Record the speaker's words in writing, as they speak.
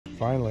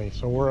finally.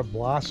 So we're at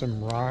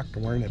Blossom Rock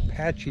and we're in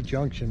Apache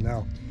Junction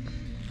now.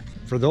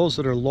 For those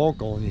that are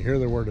local and you hear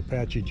the word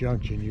Apache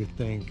Junction, you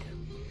think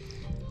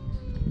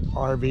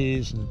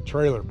RVs and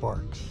trailer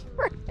parks.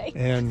 Right.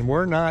 And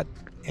we're not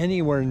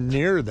anywhere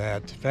near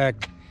that. In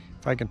fact,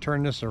 if I can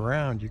turn this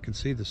around, you can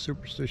see the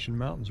Superstition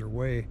Mountains are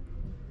way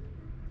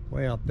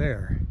out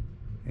there.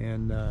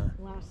 And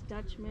Last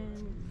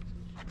Dutchman.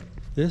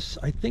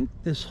 I think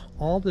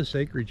all this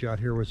acreage out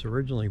here was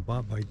originally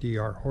bought by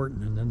D.R.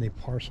 Horton, and then they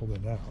parceled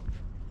it out.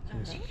 So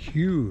it's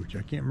huge.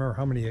 I can't remember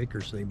how many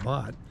acres they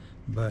bought,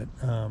 but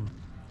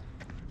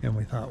and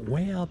we thought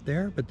way out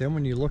there. But then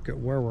when you look at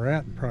where we're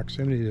at in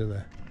proximity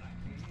to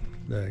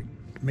the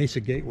Mesa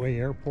Gateway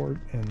Airport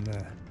and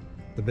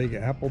the big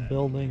Apple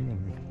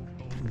building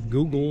and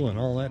Google and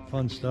all that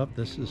fun stuff,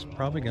 this is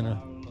probably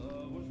gonna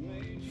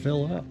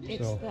fill up.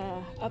 It's so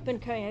the up and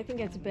coming. I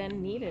think it's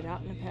been needed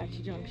out in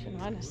Apache Junction.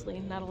 Honestly,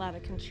 not a lot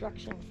of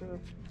construction for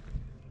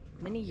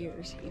many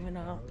years, even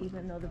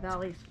though the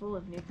valley's full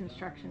of new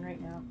construction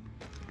right now.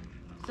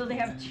 So they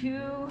have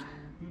two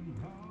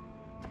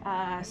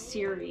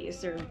series.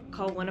 They're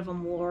called, one of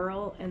them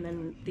Laurel, and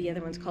then the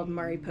other one's called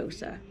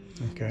Mariposa.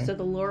 okay. So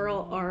the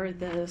Laurel are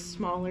the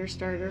smaller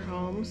starter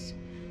homes.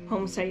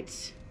 Home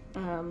sites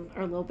are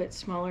a little bit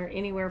smaller,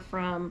 anywhere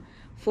from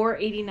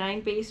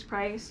 $489 base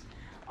price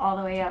all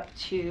the way up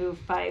to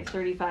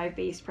 $535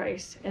 base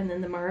price, and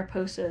then the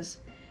Mariposas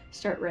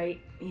start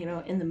right,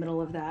 in the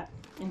middle of that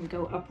and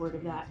go upward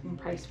of that in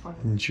price point.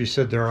 And she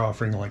said they're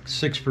offering like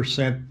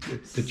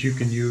 6% that you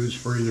can use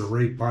for either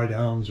rate buy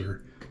downs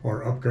or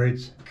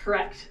upgrades.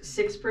 Correct,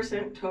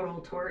 6% total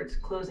towards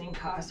closing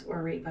costs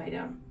or rate buy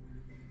down.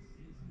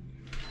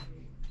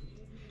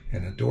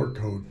 And a door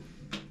code.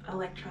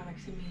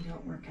 Electronics and me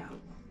don't work out.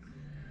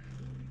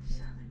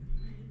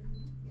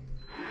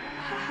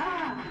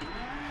 Ha-ha.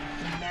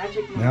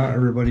 Magic moment. Now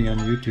everybody on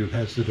YouTube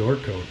has the door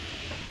code.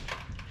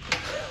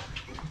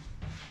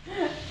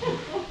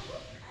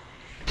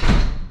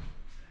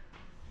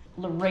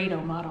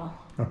 Laredo model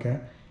Okay.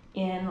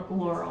 in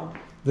Laurel.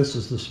 This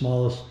is the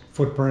smallest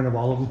footprint of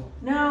all of them?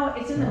 No,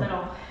 it's in the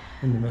middle.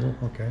 In the middle?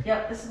 Okay.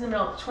 Yep, this is in the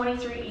middle.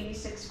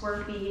 2386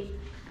 square feet.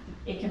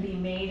 It can be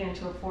made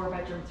into a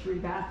 4-bedroom,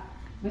 3-bath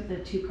with a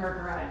 2-car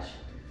garage.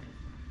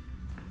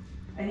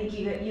 I think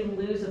you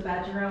lose a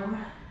bedroom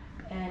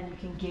and you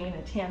can gain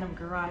a tandem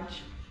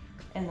garage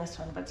in this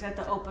one, but it's got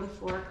the open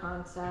floor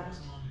concept.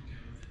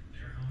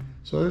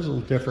 So there's a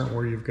little different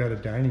where you've got a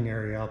dining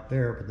area out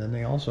there, but then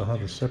they also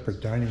have a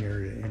separate dining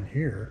area in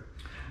here,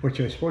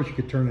 which I suppose you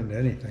could turn into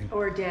anything.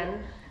 Or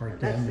den. Or den,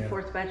 That's the yeah.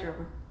 4th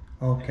bedroom.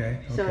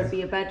 Okay. So it'd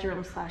be a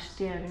bedroom /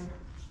 den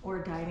or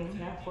dining,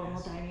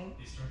 formal dining.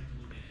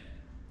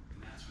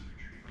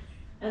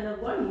 And the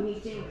one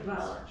unique thing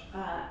about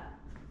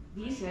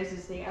these guys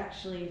is they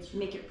actually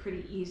make it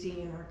pretty easy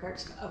in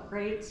regards to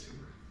upgrades.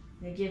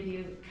 They give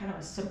you kind of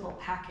a simple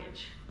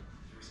package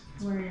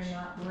where you're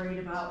not worried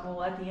about,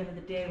 well, at the end of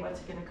the day, what's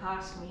it going to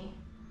cost me?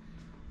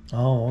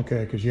 Oh,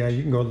 okay. Because you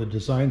can go to the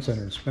design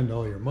center and spend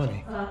all your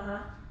money.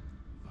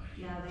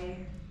 Yeah,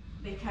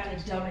 they kind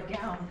of dumb it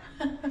down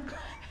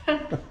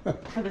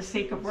for the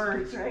sake of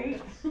words,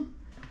 right?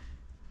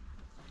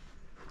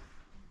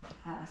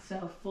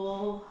 So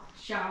full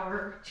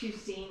shower, 2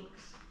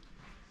 sinks,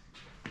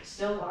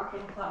 still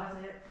walk-in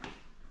closet.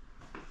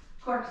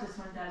 Of course, this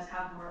one does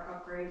have more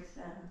upgrades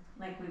than,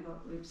 like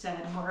we've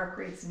said, more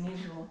upgrades than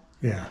usual.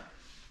 Yeah.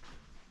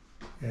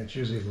 Yeah, it's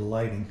usually the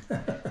lighting.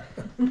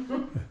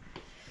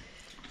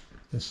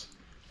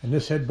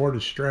 This headboard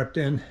is strapped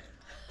in.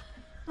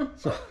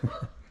 So.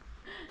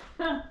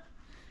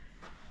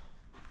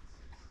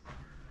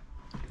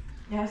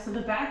 Yeah, so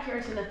the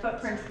backyards and the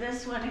footprints,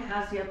 this one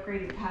has the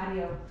upgraded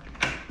patio.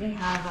 They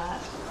have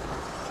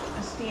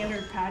a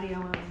standard patio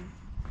on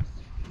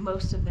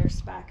most of their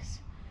specs,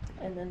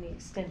 and then the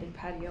extended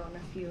patio on a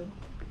few.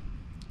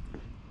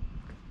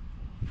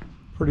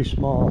 Pretty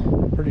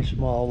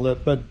small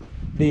lip, but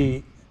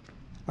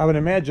I would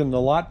imagine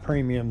the lot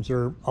premiums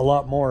are a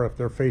lot more if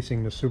they're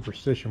facing the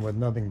Superstition with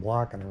nothing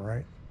blocking them,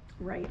 right?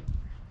 Right.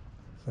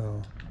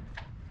 So,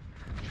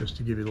 just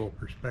to give you a little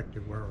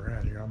perspective where we're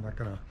at here, I'm not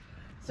gonna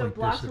So point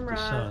Blossom this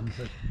at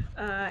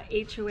the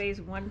Rock, sun, HOA is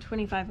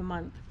 $125 a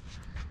month.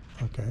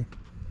 okay.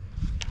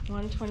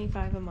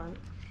 $125 a month.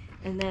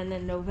 And then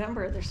in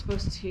November, they're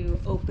supposed to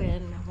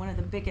open one of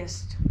the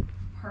biggest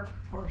park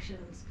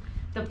portions.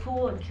 The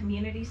pool and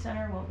community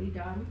center won't be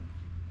done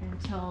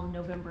until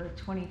November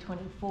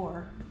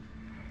 2024.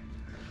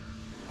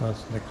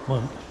 That's next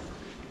month.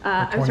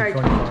 I'm sorry,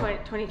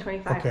 2025.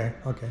 2025.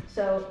 Okay.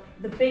 So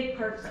the big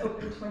parks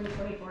open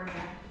 2024 again.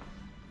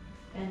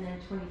 And then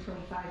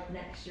 2025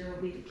 next year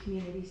will be the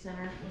community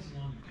center.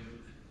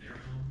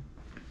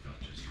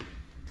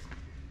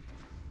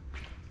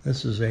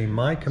 This is a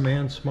My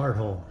Command smart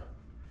home.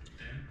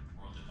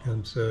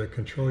 And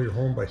control your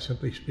home by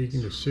simply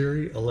speaking to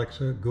Siri,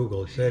 Alexa,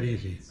 Google. It's that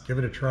easy. Give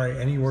it a try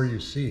anywhere you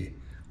see.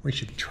 We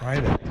should try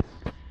that.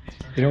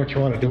 You know what you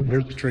want to do?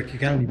 Here's the trick. You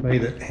got anybody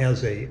that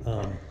has an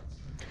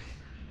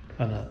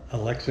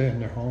Alexa in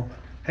their home?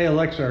 Hey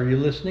Alexa, are you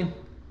listening?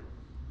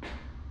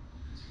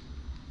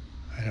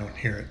 I don't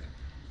hear it.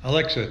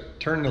 Alexa,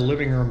 turn the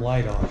living room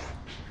light off.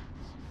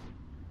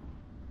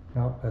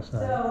 No, that's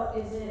not it. So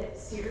is it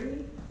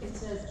Siri? It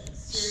says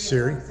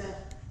Siri? Alexa,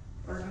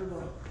 or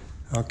Google.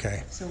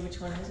 Okay. So which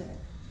one is it?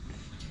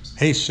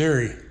 Hey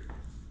Siri.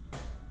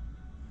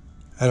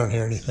 I don't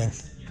hear anything.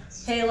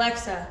 Hey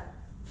Alexa.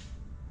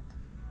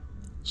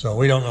 So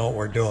we don't know what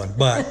we're doing.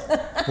 But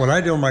what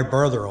I do with my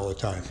brother all the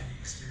time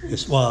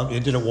is, well, I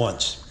did it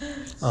once.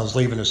 I was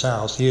leaving his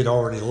house. He had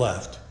already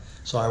left.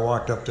 So I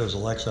walked up to his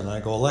Alexa and I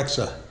go,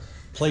 Alexa,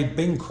 play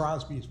Bing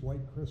Crosby's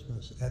White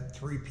Christmas at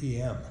 3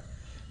 p.m.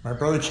 My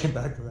brother came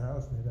back to the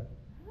house and he said,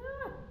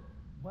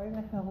 why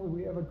the hell do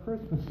we have a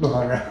Christmas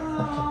song?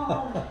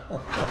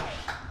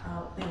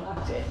 Oh, they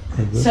left it.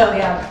 So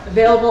yeah,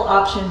 available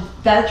option,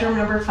 bedroom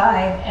number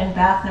 5 and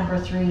bath number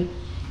 3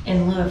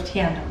 in lieu of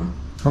tandem.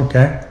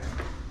 Okay.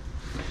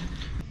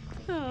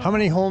 How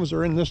many homes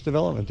are in this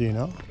development, do you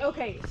know?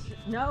 Okay,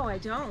 no, I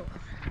don't.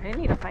 I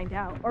need to find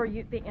out. Or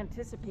they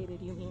anticipated,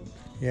 you mean?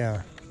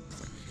 Yeah.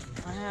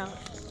 Wow.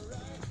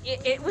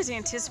 It was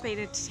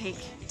anticipated to take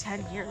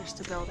 10 years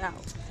to build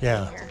out.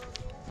 Yeah. Here.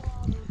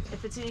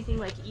 If it's anything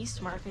like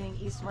Eastmark, I think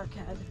Eastmark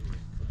had.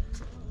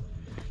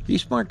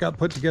 Eastmark got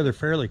put together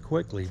fairly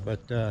quickly,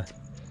 but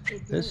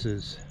this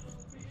is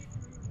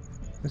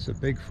a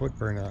big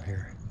footprint out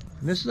here.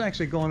 And this is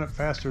actually going up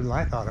faster than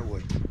I thought it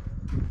would.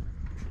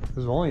 It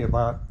was only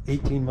about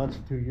 18 months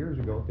to 2 years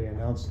ago they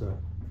announced the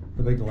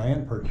big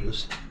land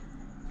purchase.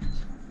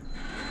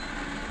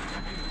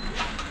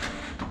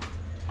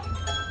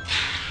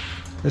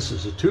 This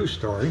is a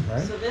 2-story,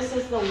 right? So this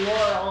is the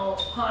Laurel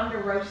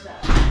Ponderosa.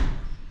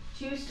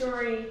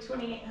 2-story,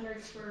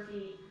 2,800 square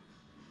feet.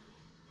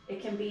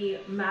 It can be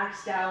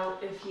maxed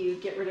out if you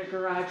get rid of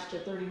garage to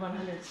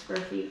 3,100 square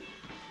feet.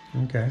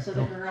 Okay. So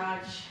the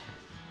garage,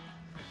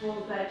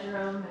 full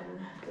bedroom,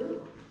 and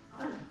ooh,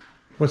 fun.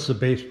 What's the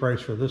base price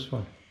for this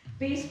one?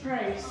 Base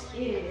price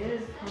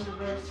is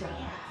Ponderosa.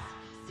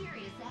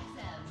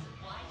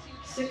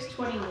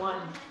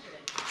 $621.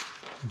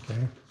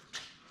 Okay.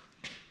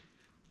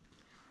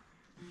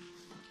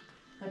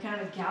 The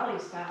kind of galley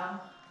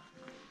style,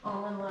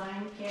 all in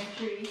line,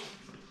 pantry.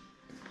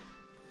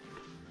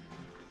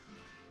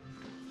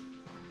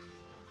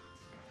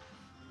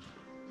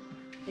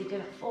 They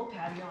did a full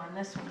patio on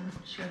this one.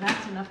 Sure,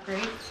 that's an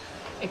upgrade.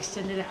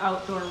 Extended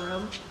outdoor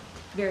room,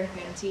 very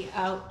fancy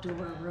outdoor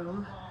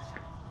room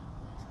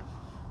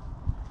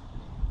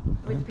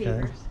with Okay.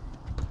 papers.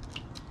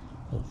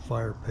 Little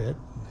fire pit.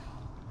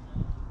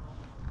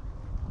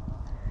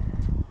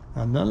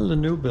 Now, none of the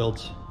new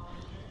builds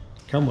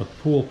come with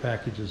pool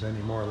packages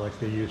anymore like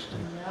they used to.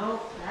 No,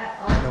 that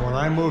Now, when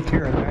I moved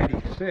here in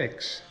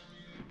 '96,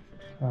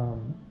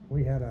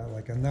 we had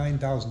like a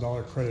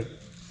 $9,000 credit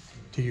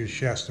to use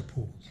Shasta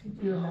pools. Could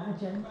you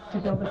imagine to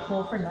build a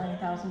pool for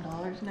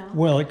 $9,000 now?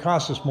 Well, it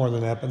cost us more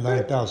than that, but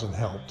 9,000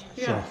 helped.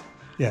 Yeah. So,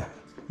 yeah.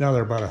 Now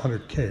they're about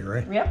 100K,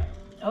 right? Yep.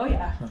 Oh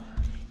yeah.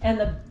 And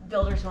the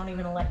builders won't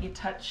even let you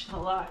touch the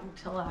lot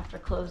until after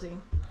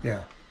closing.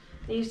 Yeah.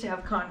 They used to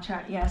have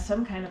contract, yeah,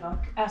 some kind of a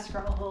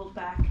escrow hold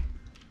back.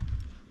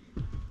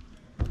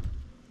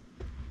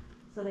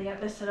 So they have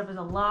this set up as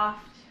a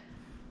loft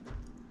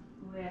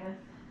with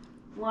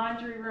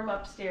laundry room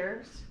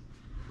upstairs.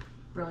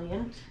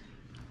 Brilliant.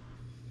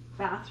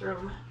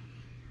 Bathroom.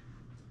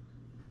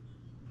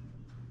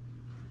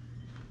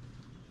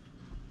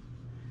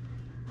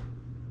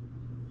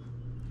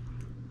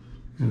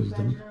 There's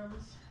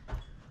Bedrooms.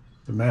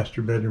 the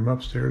master bedroom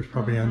upstairs,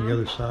 probably on the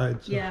other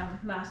side. So. Yeah,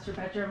 master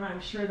bedroom.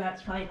 I'm sure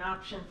that's probably an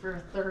option for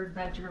a 3rd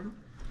bedroom.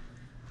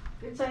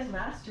 Good sized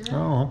master.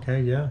 Oh,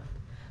 okay, yeah.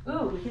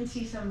 Ooh, we can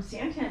see some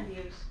Santan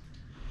views.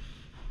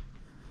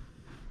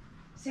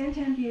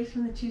 Santan views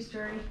from the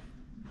 2-story.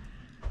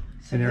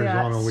 So In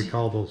Arizona, that's- we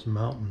call those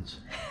mountains.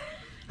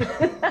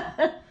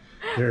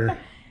 They're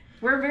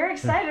We're very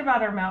excited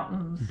about our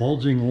mountains.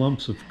 bulging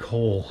lumps of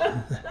coal.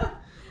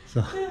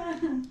 So,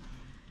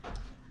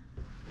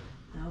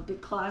 No,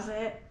 big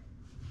closet.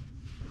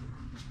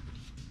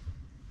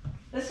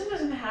 This one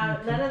doesn't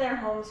have, none of their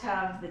homes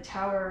have the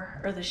tower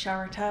or the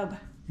shower tub,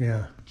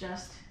 yeah.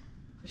 just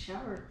the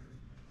shower.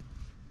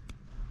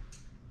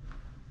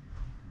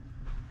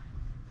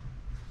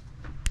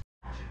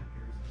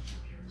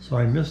 So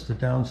I missed the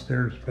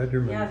downstairs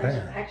bedroom Yeah, and there's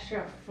an bath.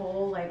 extra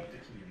full, like,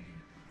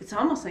 it's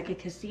almost like a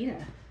casita.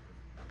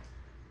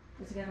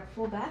 It's got a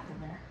full bath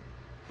in there.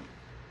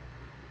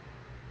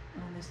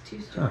 On this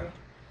 2-story. Huh.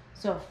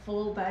 So a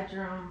full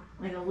bedroom,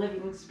 like a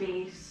living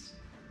space,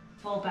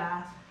 full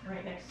bath,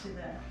 right next to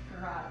the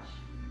garage.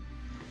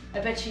 I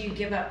bet you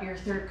give up your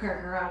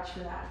 3rd-car garage for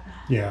that.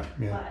 Yeah,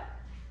 yeah.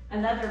 But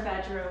another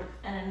bedroom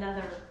and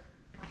another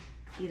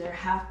either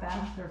half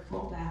bath or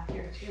full bath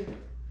here too.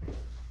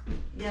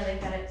 Yeah, they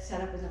got it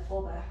set up as a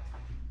full bath.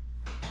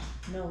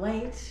 No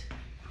lights.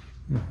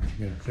 Oh,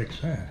 you gotta fix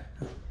that.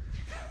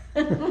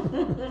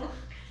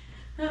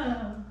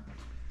 Oh.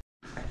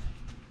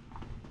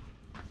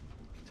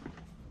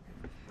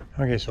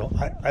 Okay, so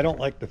I don't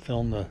like to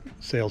film the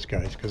sales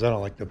guys because I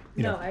don't like to,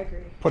 No, I agree.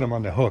 put them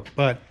on the hook.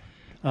 But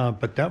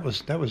But that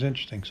was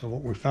interesting. So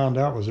what we found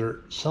out was they're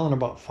selling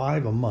about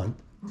 5 a month,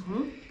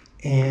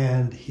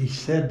 and he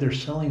said they're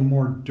selling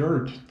more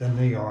dirt than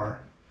they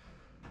are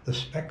the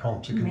spec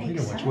homes, the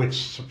completed ones,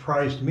 which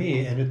surprised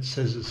me, and it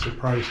says it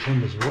surprised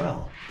him as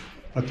well.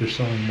 But they're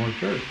selling more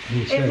dirt. And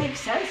he said, it makes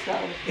sense though.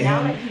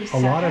 Now that he a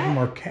said lot of that. them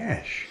are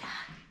cash.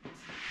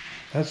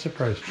 That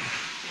surprised me.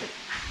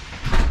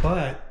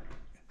 But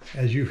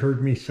as you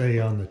heard me say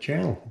on the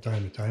channel from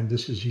time to time,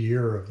 this is a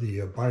year of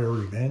the buyer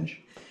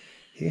revenge.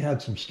 He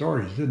had some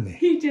stories, didn't he?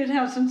 He did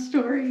have some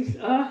stories.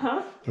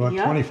 Uh-huh. You want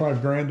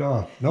 25 grand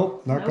off?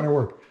 Nope, not going to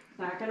work.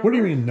 Not gonna What do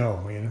you work. mean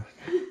no? You know,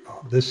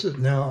 this is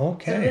now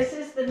okay. So this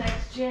is the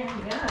next gen,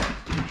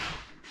 yeah.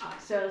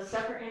 So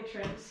separate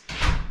entrance.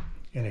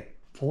 And a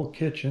full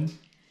kitchen.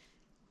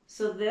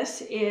 So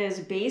this is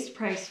base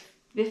price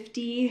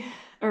 50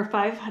 or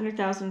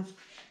 500,000.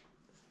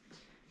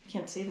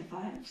 Can't say the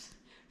fives.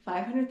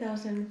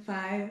 500,000,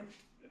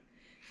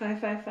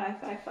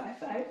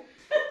 555,555.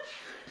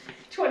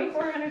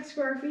 2,400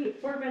 square feet,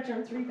 4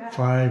 bedroom, 3 bath.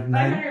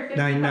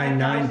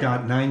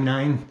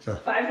 5,999.99. So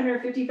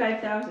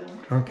 555,000.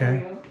 Okay. There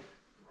you go.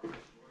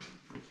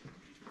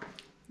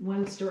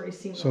 1 story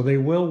single. So they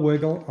will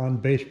wiggle on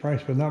base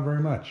price, but not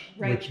very much,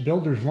 Right. which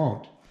builders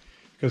won't.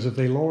 Because if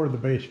they lower the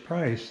base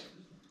price,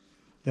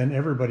 then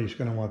everybody's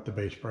going to want the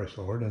base price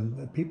lowered,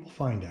 and people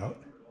find out.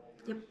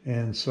 Yep.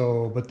 And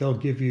so, but they'll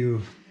give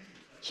you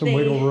some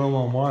wiggle room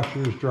on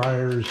washers,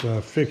 dryers,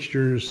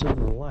 fixtures, and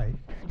the like.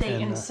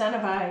 They And,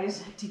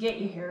 incentivize to get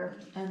you here,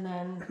 and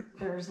then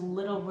there's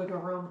little wiggle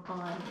room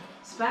on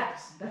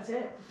specs. That's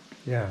it.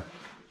 Yeah.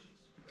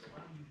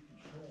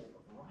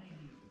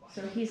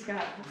 So he's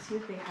got, let's see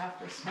what they have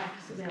for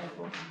specs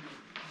available.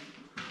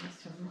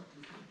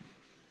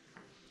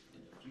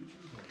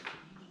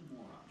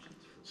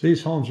 So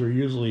these homes are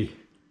usually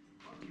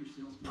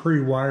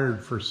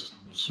pre-wired for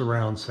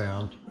surround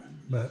sound,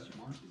 but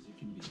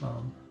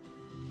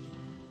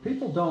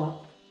people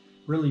don't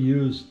really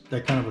use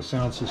that kind of a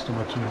sound system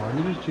much anymore.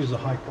 They just use a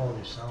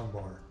high-quality sound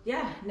bar.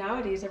 Yeah,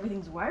 nowadays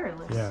everything's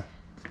wireless. Yeah.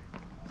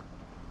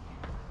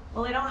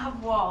 Well, they don't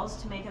have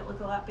walls to make it look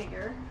a lot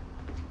bigger.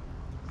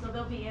 So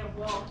there'll be a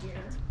wall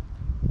here.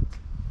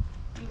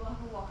 You will have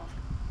a wall.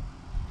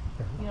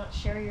 You don't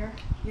share your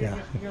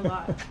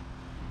lot.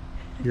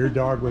 Your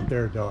dog with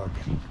their dog.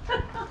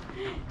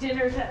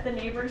 Dinner's at the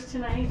neighbors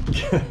tonight.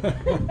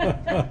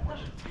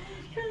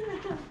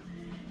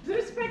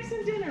 Who's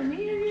fixing dinner?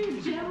 Me or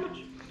you,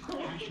 Jim?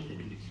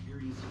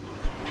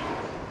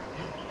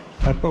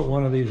 I put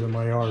one of these in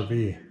my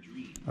RV.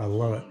 I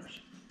love it.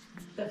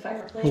 The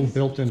fireplace. Little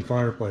built-in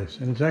fireplace,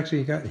 and it's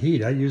actually got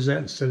heat. I use that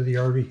instead of the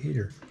RV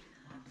heater.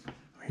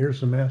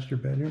 Here's the master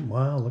bedroom.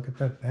 Wow, look at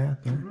that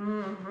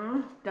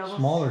bathroom. Double.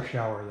 Smaller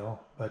shower though,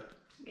 but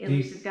At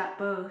least it's got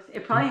both.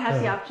 It probably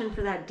has the option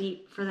for that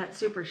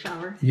super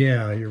shower.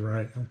 yeah, you're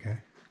right. Okay.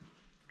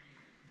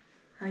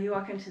 You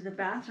walk into the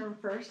bathroom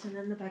first and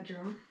then the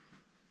bedroom.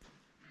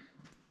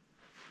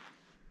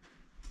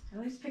 I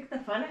always pick the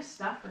funnest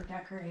stuff for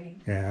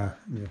decorating. Yeah.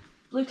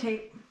 Blue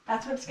tape.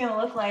 That's what it's going to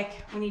look like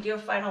when you do a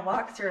final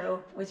walkthrough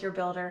with your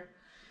builder.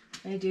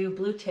 They do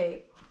blue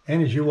tape.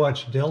 And as you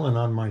watch Dylan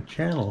on my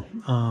channel,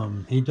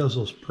 he does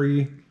those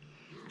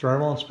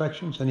pre-drywall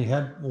inspections, and he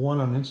had one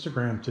on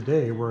Instagram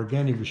today where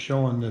again he was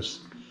showing this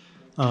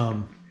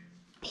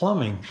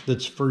plumbing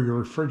that's for your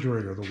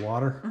refrigerator, the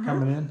water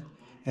coming in,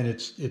 and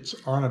it's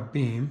on a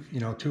beam,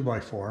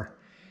 2x4,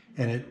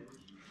 and it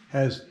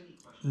has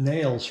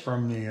nails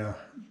from the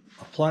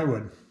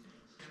plywood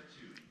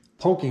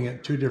poking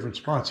at 2 different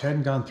spots.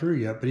 Hadn't gone through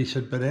yet, but he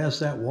said, but as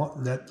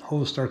that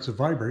hose starts to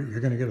vibrate, you're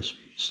going to get a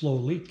slow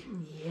leak.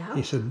 Yeah.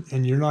 He said,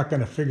 and you're not going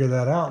to figure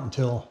that out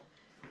until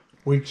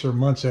weeks or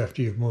months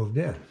after you've moved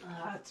in.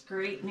 That's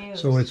great news.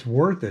 So it's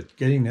worth it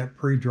getting that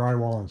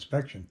pre-drywall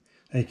inspection.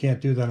 And you can't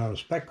do that on a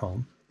spec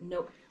home.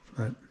 Nope.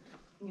 But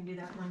You can do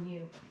that when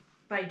you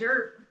buy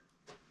dirt.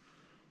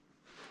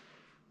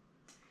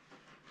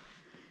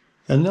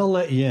 and they'll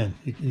let you in.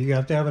 You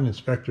have to have an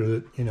inspector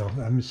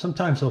that,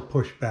 sometimes they'll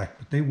push back,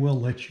 but they will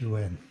let you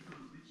in.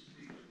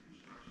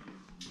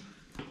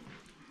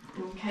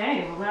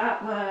 Okay, well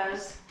that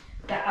was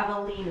the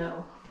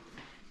Avellino.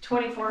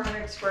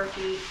 2,400 square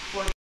feet.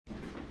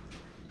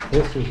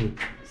 This is a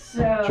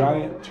So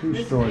giant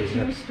two-story. This is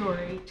a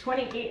 2-story,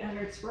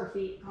 2,800 square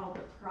feet, called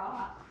the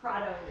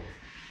Prado.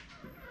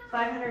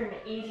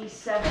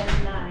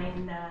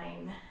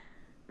 587.99.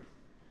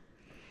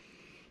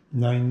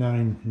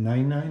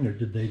 9999, or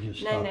did they just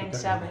stop at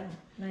that?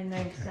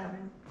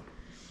 997.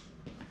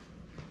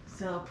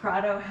 So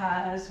Prado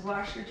has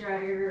washer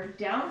dryer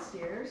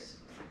downstairs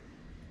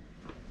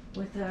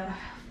with a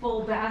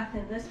full bath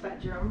in this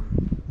bedroom,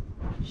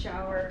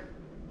 shower.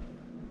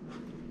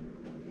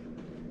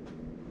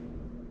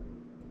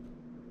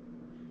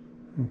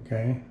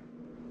 Okay.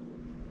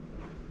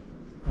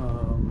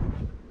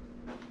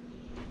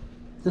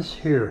 This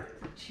here,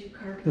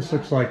 2-car this garage.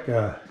 looks like,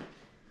 this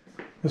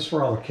is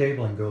where all the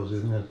cabling goes,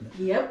 isn't it?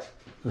 Yep.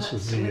 This That's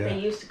is the, what they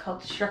used to call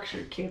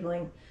structured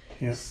cabling.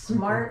 yeah,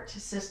 Smart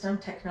system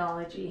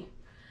technology.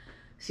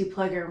 So you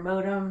plug your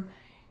modem,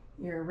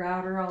 your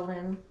router all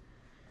in,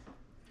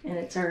 and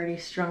it's already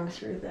strung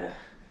through the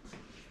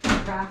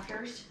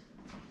rafters.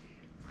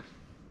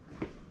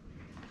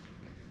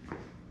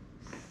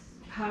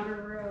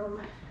 Powder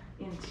room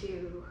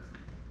into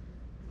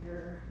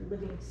your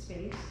living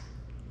space.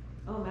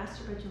 Oh,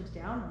 master bedroom's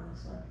down on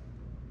this one.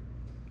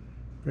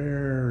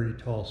 Very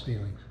tall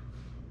ceilings.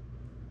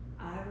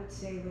 I would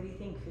say, what do you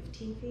think,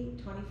 15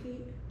 feet, 20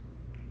 feet?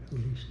 At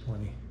least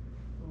 20.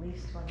 At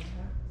least 20,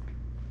 huh?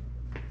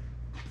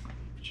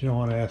 But you don't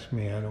want to ask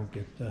me, I don't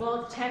get the...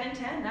 Well, 10 and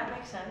 10, that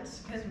makes sense,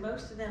 because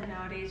most of them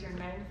nowadays are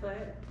 9 foot,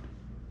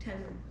 10,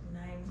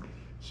 9.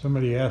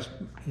 Somebody asked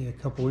me a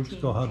couple weeks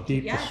ago how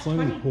deep Yeah, the it's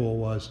swimming 20. pool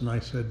was, and I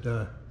said,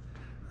 I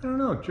don't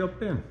know, jump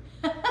in.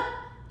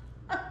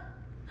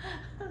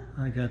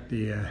 I got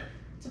the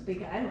It's a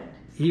big island.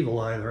 evil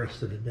eye the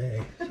rest of the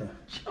day, so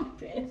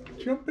Jump in.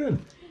 jump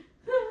in.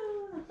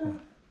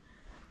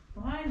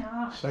 Why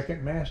not?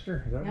 Second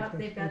master? Is that Yep, what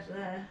they've got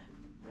the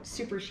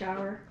super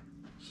shower.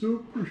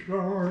 Super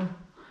shower.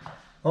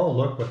 Oh,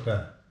 look what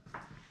the...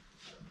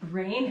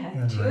 Rain had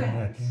and 2 rain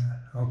heads. had,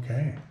 yeah.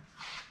 Okay.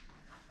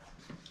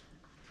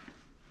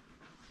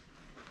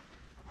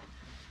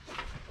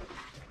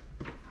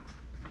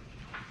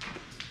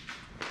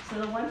 So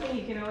the one thing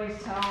you can always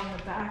tell on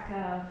the back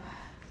of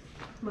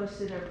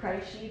most of their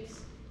price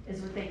sheets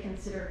is what they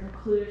consider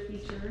included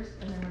features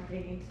and then what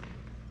they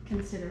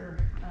consider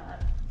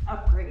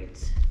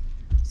upgrades.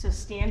 So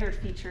standard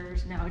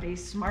features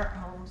nowadays, smart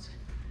homes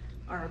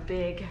are a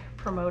big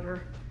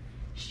promoter.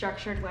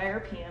 Structured wire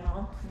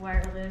panel,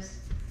 wireless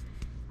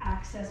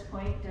access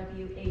point,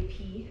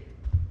 WAP,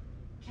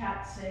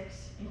 Cat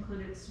 6,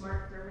 included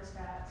smart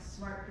thermostats,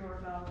 smart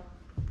doorbell.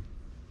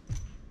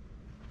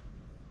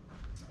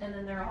 And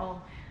then they're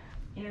all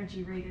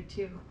energy rated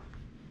too.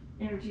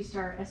 Energy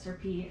Star,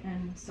 SRP,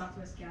 and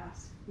Southwest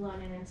Gas,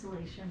 London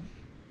insulation,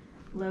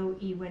 low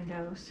E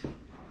windows.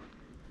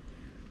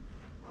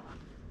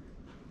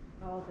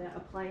 All the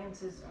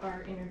appliances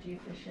are energy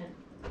efficient,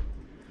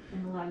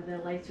 and a lot of the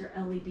lights are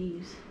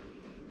LEDs.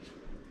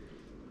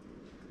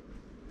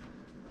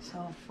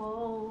 So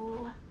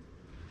full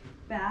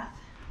bath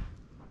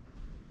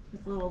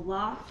with a little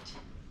loft,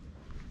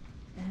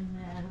 and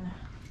then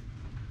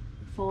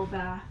full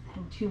bath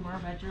and 2 more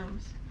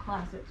bedrooms,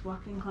 closets,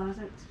 walk-in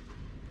closets.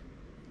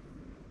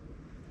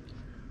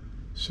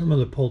 Some of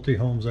the Pulte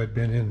homes I'd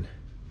been in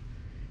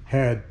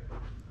had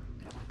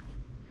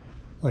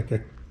like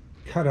a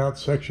cutout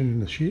section in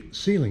the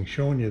ceiling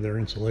showing you their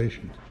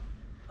insulation.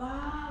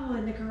 Oh,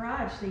 in the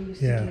garage they used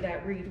to Yeah. do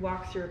that where you'd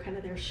walk through kind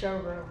of their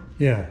showroom.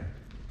 Yeah.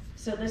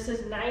 So this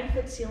is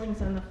 9-foot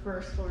ceilings on the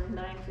first floor,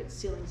 9-foot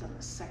ceilings on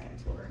the second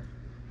floor.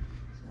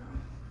 So.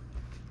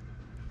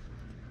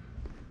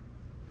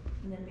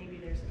 And then maybe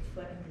there's a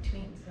foot in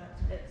between, so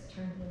that's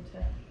turned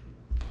into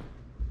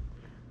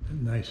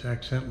Nice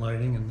accent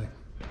lighting in the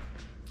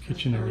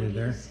kitchen area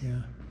there. LEDs.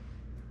 Yeah.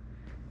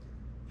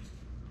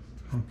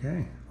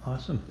 Okay,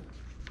 awesome.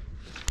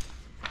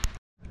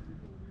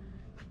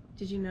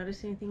 Did you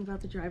notice anything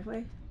about the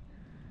driveway?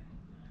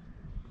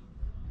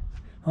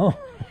 Oh.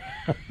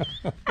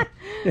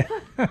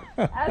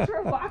 As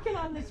we're walking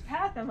on this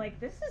path, I'm like,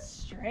 this is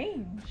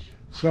strange.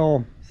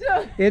 So,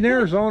 So in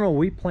Arizona,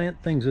 we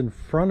plant things in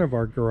front of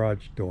our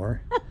garage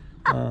door.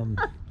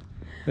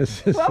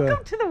 This is,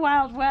 welcome to the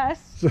Wild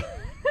West.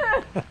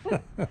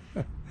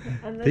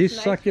 And this these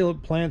nice-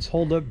 succulent plants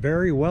hold up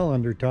very well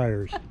under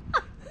tires.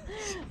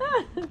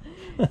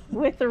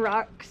 with the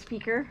rock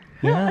speaker.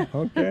 Yeah,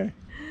 okay.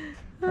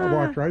 I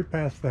walked right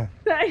past that.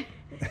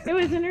 It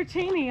was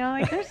entertaining. I'm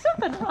like, there's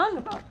something wrong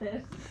about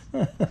this.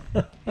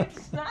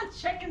 It's not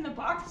checking the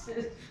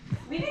boxes.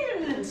 We need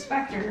an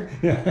inspector.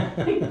 Yeah.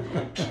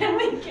 Can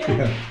we get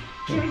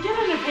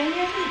an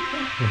opinion?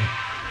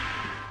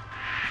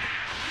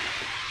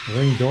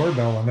 Ring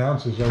doorbell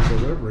announces our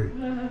delivery.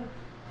 Here,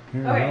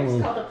 Okay, hello.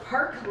 it's called the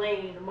Park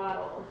Lane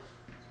model.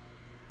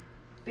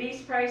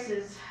 Base price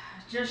is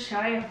just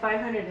shy of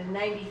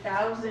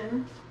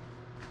 $590,000.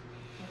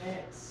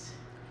 It's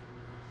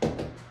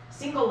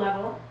single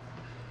level,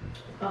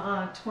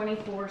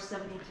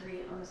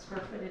 $24.73 on the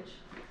square footage.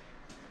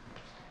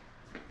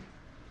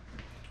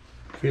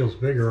 Feels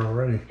bigger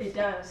already. It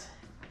does.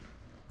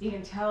 You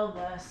can tell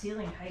the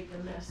ceiling height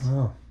in this.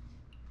 Oh.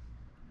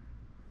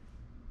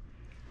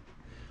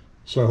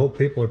 So I hope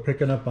people are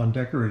picking up on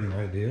decorating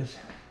ideas.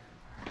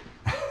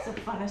 It's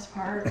the funnest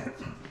part.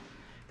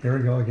 Here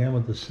we go again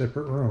with the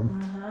separate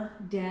room.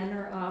 Den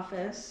or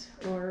office,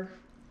 or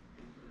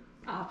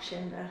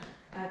option to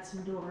add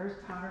some doors,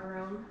 powder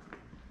room.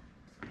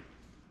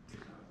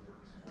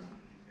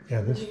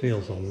 Yeah, this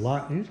feels a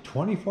lot.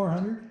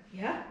 2,400?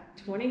 Yeah,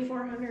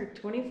 2,400,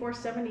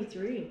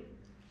 2,473.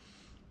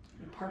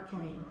 The Park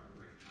Lane,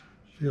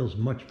 Feels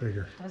much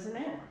bigger. doesn't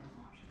it?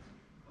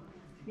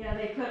 Yeah,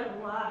 they put a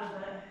lot of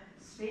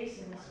the space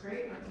in this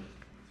great room.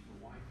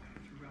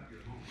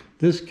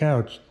 This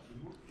couch,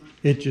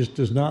 it just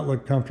does not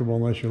look comfortable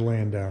unless you're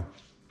laying down.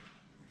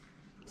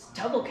 It's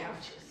double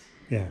couches.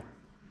 Yeah,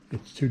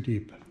 it's too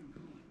deep.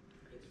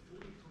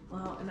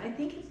 Well, and I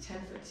think it's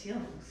 10-foot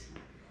ceilings.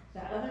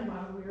 That other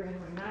model we were in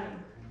were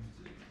 9.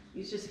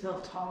 He's just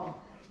built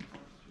tall.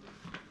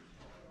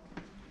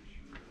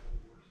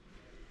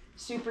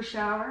 Super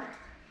shower.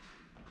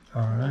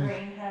 All right.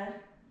 Rain head.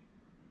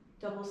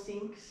 Double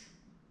sinks.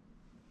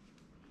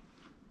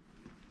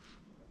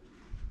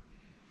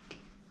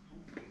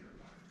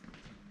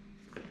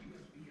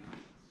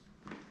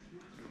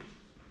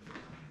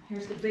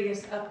 Here's the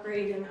biggest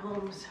upgrade in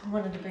homes.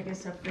 One of the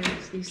biggest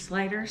upgrades, these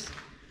sliders.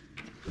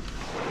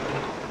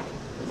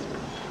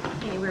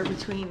 Anywhere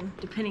between,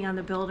 depending on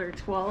the builder,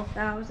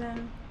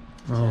 12,000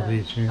 Oh,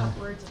 these, yeah.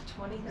 upwards of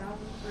 20,000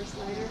 for a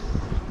slider.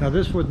 Now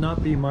this would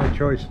not be my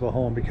choice of a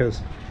home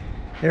because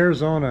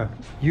Arizona,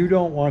 you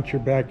don't want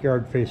your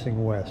backyard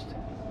facing west.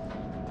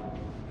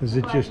 Because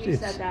it Glad just, you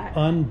it's said that.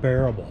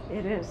 unbearable.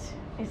 It is,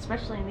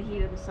 especially in the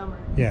heat of the summer.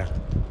 Yeah,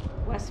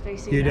 West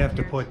facing. you'd have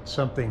to backyards. put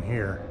something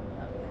here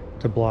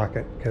to block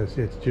it because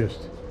it's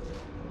just,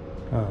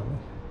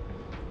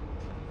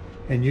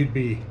 and you'd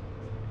be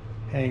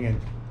hanging,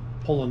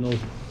 pulling those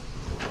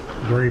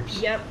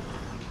grapes. Yep.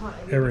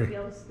 Every-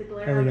 The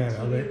glare every on the night,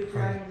 TV would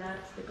drive you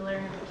nuts. The glare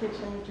in the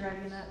kitchen would drive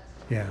you nuts.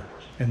 Yeah,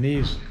 and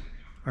these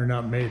are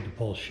not made to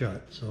pull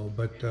shut. So,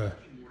 but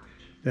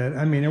that,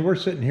 I mean, and we're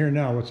sitting here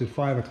now. What's it,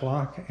 5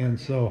 o'clock? And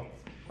so,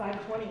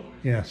 520.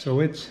 yeah,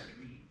 so it's,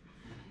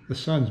 the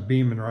sun's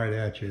beaming right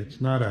at you.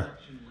 It's not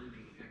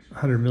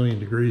 100 million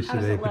degrees How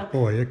does today, it but look?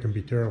 boy, it can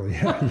be terrible.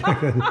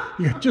 Yeah,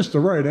 you got just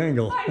the right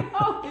angle. I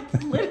know,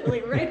 it's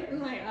literally right in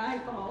my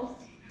eyeballs.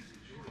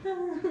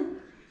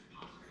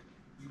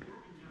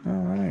 All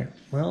right.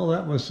 Well,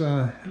 that was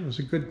a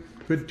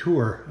good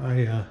tour.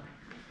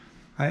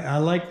 I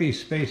like these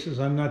spaces.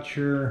 I'm not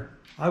sure.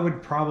 I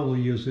would probably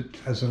use it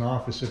as an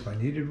office if I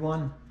needed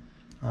one.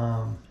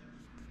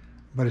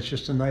 But it's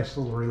just a nice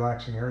little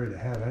relaxing area to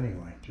have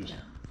anyway. Just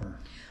for,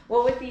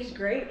 Well, with these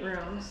great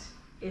rooms,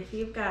 if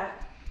you've got,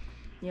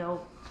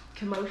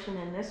 commotion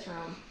in this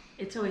room,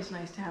 it's always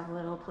nice to have a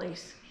little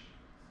place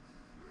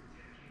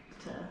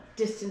to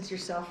distance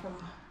yourself from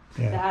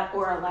yeah. that,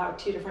 or allow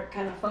 2 different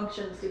kind of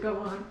functions to go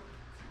on.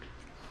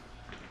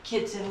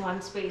 Kids in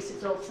one space,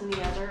 adults in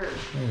the other.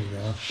 There you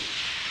go.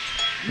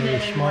 Men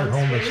Another in smart one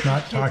home space, that's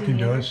not kids in talking the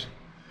to other. us.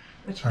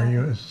 Which Are one?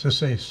 you? Is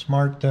this a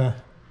smart? No,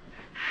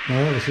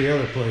 that was the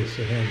other place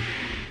that had.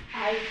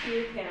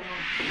 IQ panel.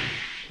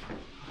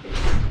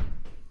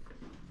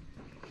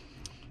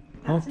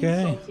 That's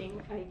Okay.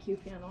 insulting, IQ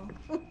panel.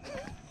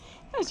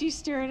 As you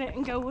stare at it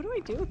and go, what do I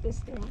do with this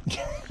thing?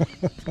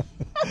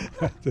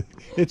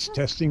 It's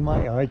testing my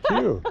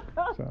IQ.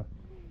 So,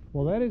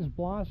 well, that is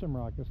Blossom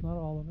Rock. It's not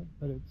all of it,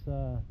 but it's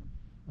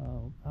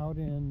out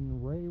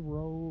in Ray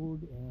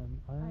Road and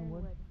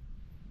Ironwood.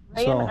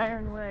 Ray So- and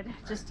Ironwood,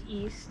 just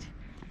east.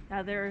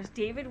 Now there's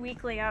David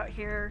Weekly out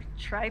here,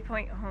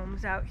 Tri-Point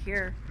Homes out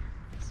here.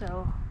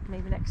 So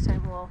maybe next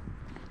time we'll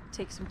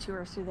take some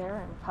tours through there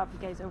and pop you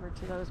guys over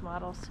to those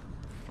models.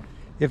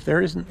 If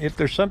there's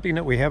something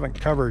that we haven't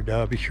covered,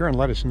 be sure and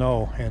let us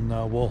know, and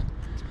we'll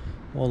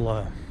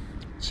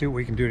see what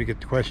we can do to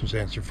get the questions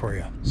answered for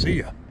you. See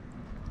ya.